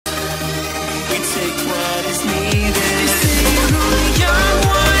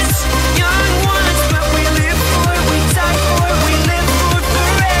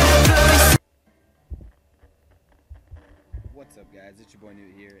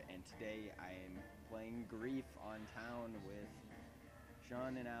and today I am playing Grief on Town with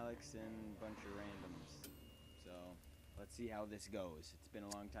Sean and Alex and a bunch of randoms. So, let's see how this goes. It's been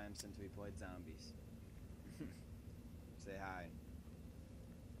a long time since we played zombies. Say hi.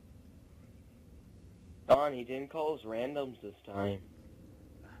 Don, he didn't call us randoms this time.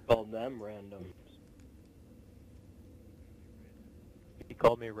 He called them randoms. If he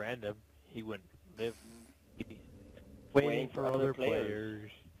called me random, he wouldn't live. Waiting for other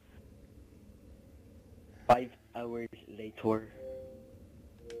players. 5 hours later.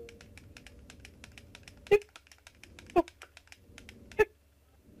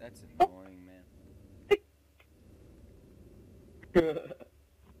 That's annoying, man.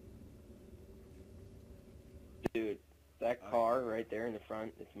 Dude, that car right there in the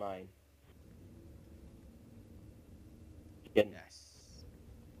front, it's mine. Yes.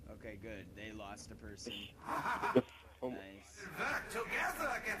 Okay, good. They lost a person. Nice. Work together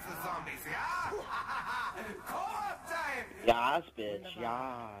against the zombies, yeah? Co-op time! Yes, bitch,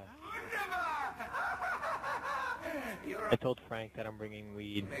 yeah. I told Frank that I'm bringing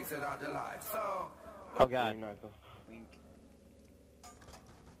weed. Makes it out alive, so... Oh god. Wink.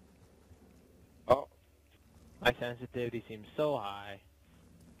 Oh. My sensitivity seems so high.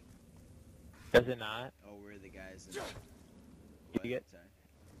 Does it not? Oh, we're the guys in You get... Sorry.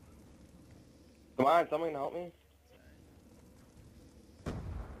 Come on, someone help me.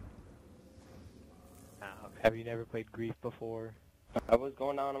 Have you never played Grief before? I was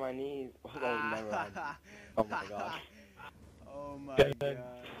going down on my knees. Oh, never mind. Oh my god. Oh my Good. god.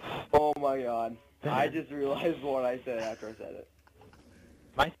 Oh my god. I just realized what I said after I said it.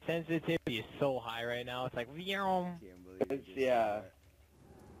 My sensitivity is so high right now, it's like... Vroom. Can't believe you It's, just yeah. said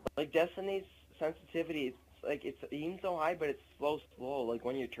Like, Destiny's sensitivity, it's like, it's even so high, but it's slow. Like,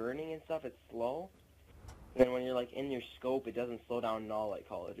 when you're turning and stuff, it's slow. And then when you're, like, in your scope, it doesn't slow down at all like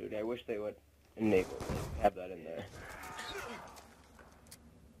Call of Duty. I wish they would enable, like, have that in there.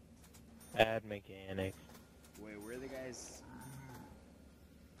 Bad mechanics. that. Wait, we're the guys...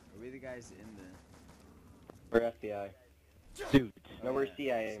 Are we the guys in the... We're FBI. Suits. No, Oh, we're yeah.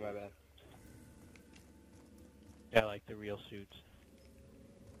 CIA, my bad. Yeah, like the real suits.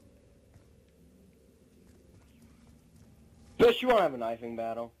 Yes, you wanna have a knifing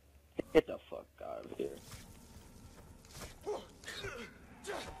battle? Get the fuck out of here.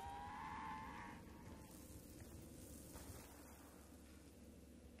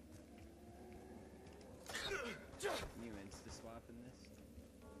 Can you insta-swap in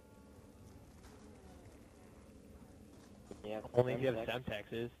this? Yeah, Only if you have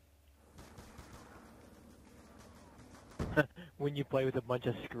Semtexes. When you play with a bunch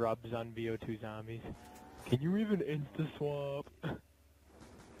of scrubs on BO2 zombies. Can you even insta-swap?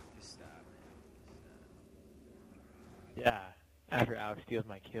 Just stop, man. Yeah. After Alex steals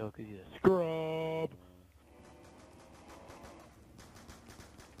my kill because he's a scrub.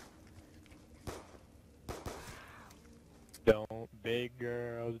 Don't, big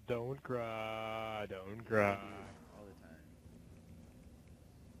girls, don't cry, don't cry. All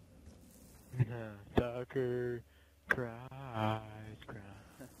the time. Tucker cries, cries.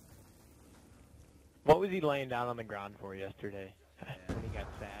 What was he laying down on the ground for yesterday? When he got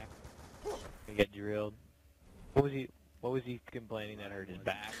sacked? He got drilled? What was he complaining that hurt his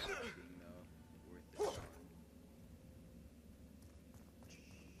back?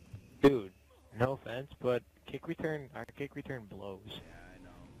 Dude, no offense, but our kick return blows. Yeah, I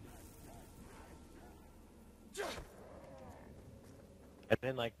know. I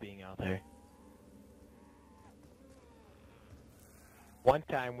didn't like being out there. One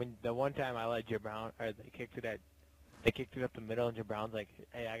time I let Jabrown, or they kicked it up the middle, and Jabrown's like,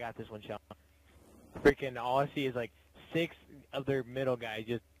 hey, I got this one shot. Freaking, all I see is like 6 other middle guys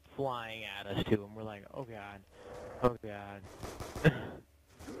just flying at us too, and we're like, oh god, oh god. Front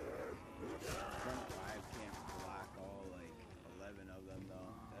 5 can't block all, like, 11 of them,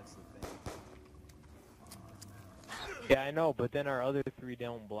 though. That's the thing. Yeah, I know, but then our other 3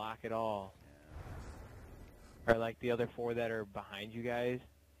 don't block at all. Or like the other 4 that are behind you guys.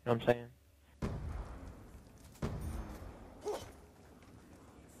 You know what I'm saying?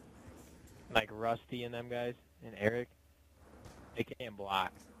 Like Rusty and them guys, and Eric. They can't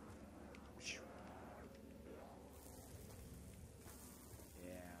block.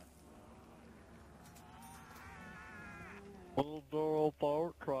 Yeah. Little girl,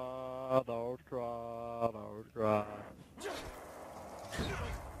 don't cry, don't cry, don't cry.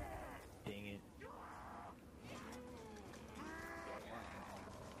 Dang it.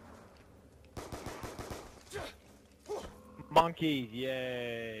 Monkeys,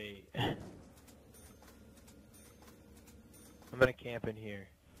 yay! I'm gonna camp in here.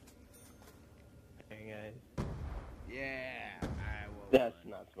 Hey guys. Yeah, I will. That's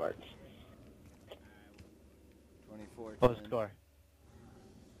win. not smart. 24. What was the score?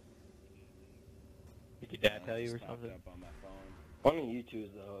 Did your dad It tell you just or popped something? up on my phone. One of you two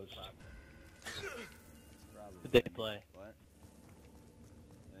is the host. It's probably Did they me. play? What?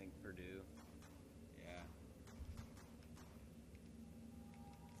 I think Purdue. Yeah.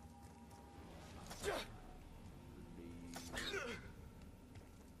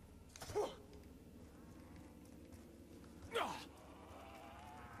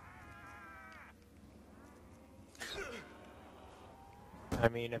 I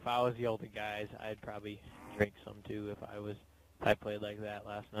mean, if I was the older guys, I'd probably drink some too if I played like that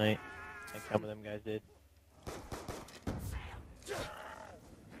last night, like some of them guys did. Know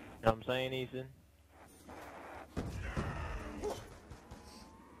what I'm saying, Ethan?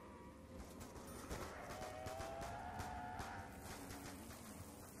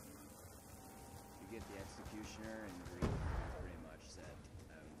 You get the Executioner and Greek, you're pretty much set,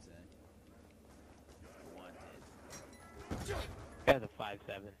 I would say. Wanted. Guy's a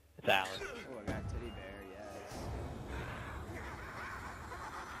 5'7". It's Alex. Oh, I got Teddy Bear, yes.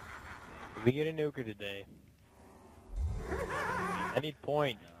 Did we get a nuker today? I need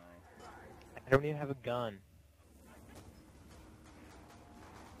points. No. I don't even have a gun.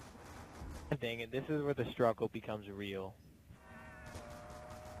 Dang it, this is where the struggle becomes real.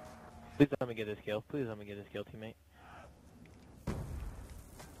 Please let me get this kill. Please let me get this kill, teammate.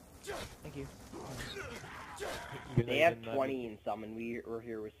 Thank you. Even though They you have didn't let me- 20 in some, and we're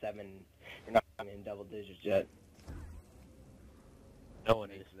here with 7. We're not in double digits yet. No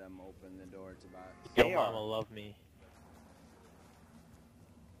one is. Make them open the door to box. Yo, They mama, are. love me.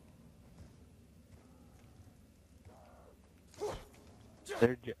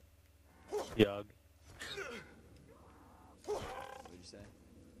 They're Jug. What'd you say?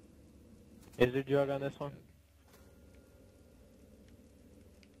 Is there Jug on this one?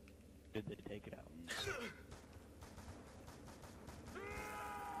 Did they take it out?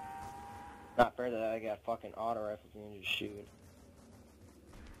 Not fair that I got fucking auto rifles and you just shoot.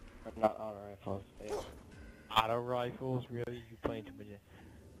 Or not auto rifles. Yeah. Auto rifles? Really? You playing too much? Guess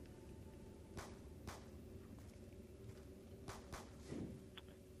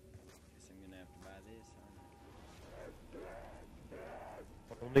I'm gonna have to buy this,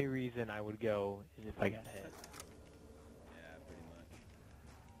 huh? The only reason I would go is if I got hit. Yeah, pretty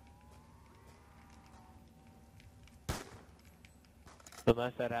much.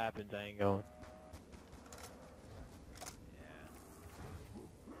 Unless that happens, I ain't going. Yeah.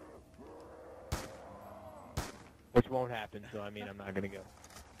 Which won't happen, so I mean, I'm not gonna go.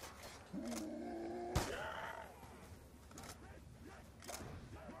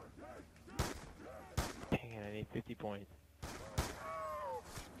 Dang it, I need 50 points.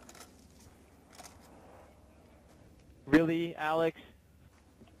 Really, Alex?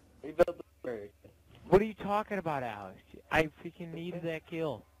 Rebuild the barrier. What are you talking about, Alex? I freaking needed that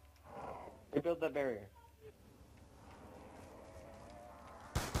kill. Rebuild that barrier.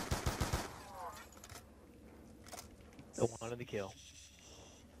 I wanted the kill.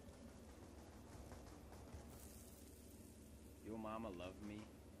 Your mama love me.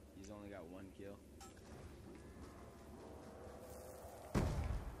 He's only got 1 kill.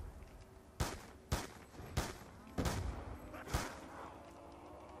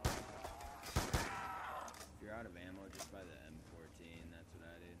 If you're out of ammo, just buy the M14. That's what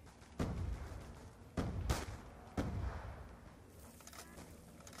I did.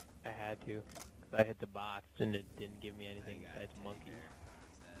 I had to. 'Cause I hit the box and it didn't give me I anything got besides Teddy monkeys. Bear,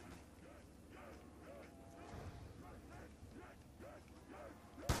 sadly.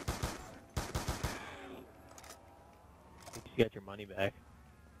 You got your money back.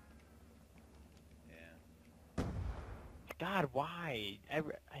 Yeah. God, why?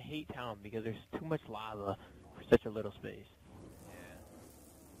 I hate town because there's too much lava for such a little space. Yeah.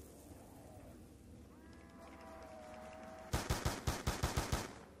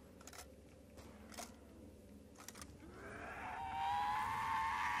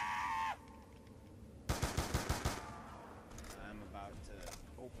 I'm about to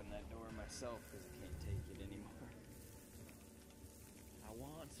open that door myself because I can't take it anymore. I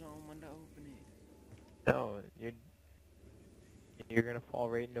want someone to open it. No, you're gonna fall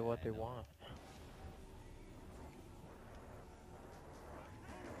right into what they want.